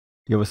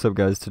Yo, what's up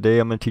guys? Today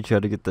I'm going to teach you how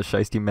to get the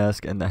Shiesty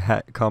mask and the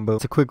hat combo.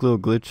 It's a quick little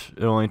glitch.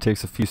 It only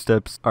takes a few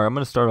steps. Alright, I'm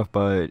going to start off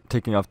by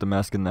taking off the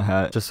mask and the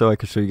hat just so I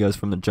can show you guys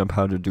from the jump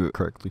how to do it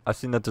correctly. I've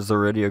seen that there's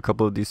already a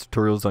couple of these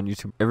tutorials on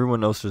YouTube.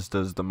 Everyone else just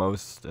does the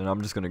most and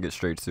I'm just going to get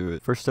straight to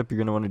it. First step you're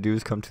going to want to do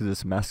is come to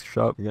this mask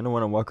shop. You're going to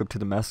want to walk up to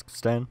the mask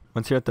stand.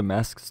 Once you're at the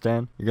mask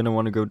stand, you're going to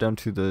want to go down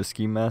to the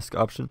ski mask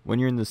option. When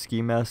you're in the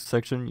ski mask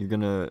section, you're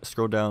going to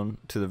scroll down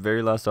to the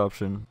very last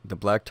option, the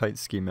black tight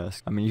ski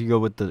mask. I mean, you can go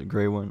with the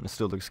gray one. It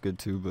still looks good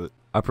too, but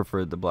I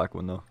prefer the black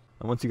one though.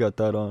 And once you got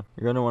that on,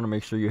 you're going to want to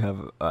make sure you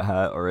have a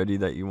hat already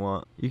that you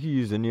want. You can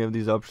use any of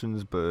these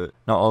options, but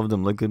not all of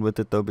them look good with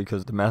it though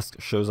because the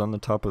mask shows on the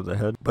top of the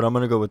head. But I'm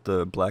going to go with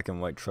the black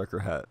and white trucker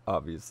hat,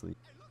 obviously.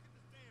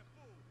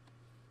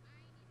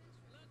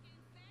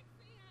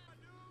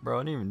 Bro,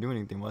 I didn't even do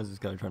anything. Why is this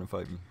guy trying to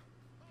fight me?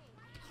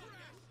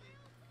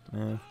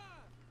 Man.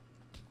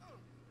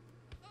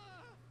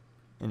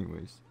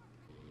 Anyways.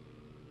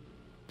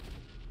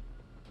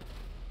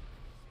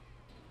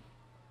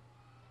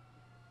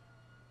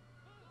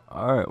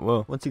 Alright,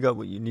 well, once you got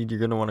what you need, you're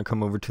going to want to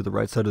come over to the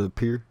right side of the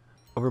pier,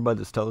 over by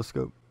this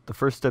telescope. The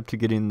first step to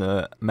getting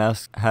the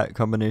mask-hat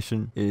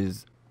combination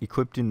is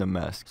equipping the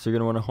mask. So you're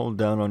going to want to hold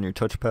down on your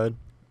touchpad,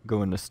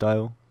 go into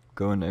style,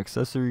 go into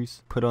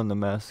accessories, put on the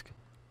mask.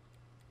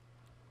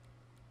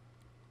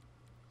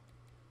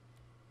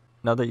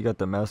 Now that you got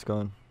the mask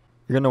on,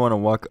 you're going to want to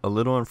walk a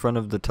little in front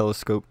of the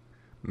telescope.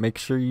 Make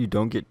sure you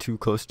don't get too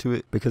close to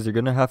it because you're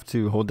going to have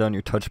to hold down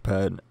your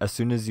touchpad as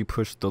soon as you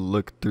push the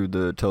look through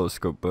the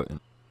telescope button.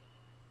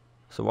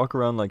 So walk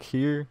around like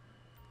here,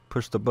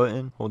 push the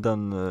button, hold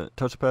down the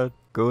touchpad,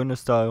 go into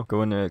style,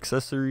 go into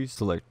accessories,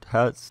 select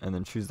hats, and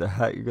then choose the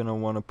hat you're going to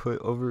want to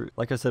put over it.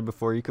 Like I said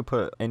before, you could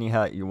put any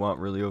hat you want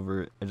really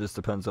over it. It just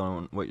depends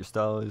on what your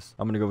style is.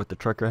 I'm going to go with the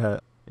trucker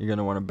hat. You're going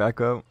to want to back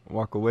out,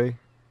 walk away.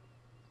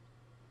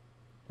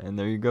 And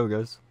there you go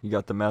guys. You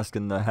got the mask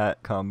and the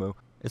hat combo.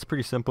 It's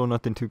pretty simple,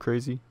 nothing too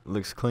crazy. It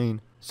looks clean,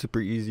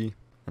 super easy.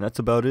 And that's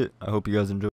about it. I hope you guys enjoy.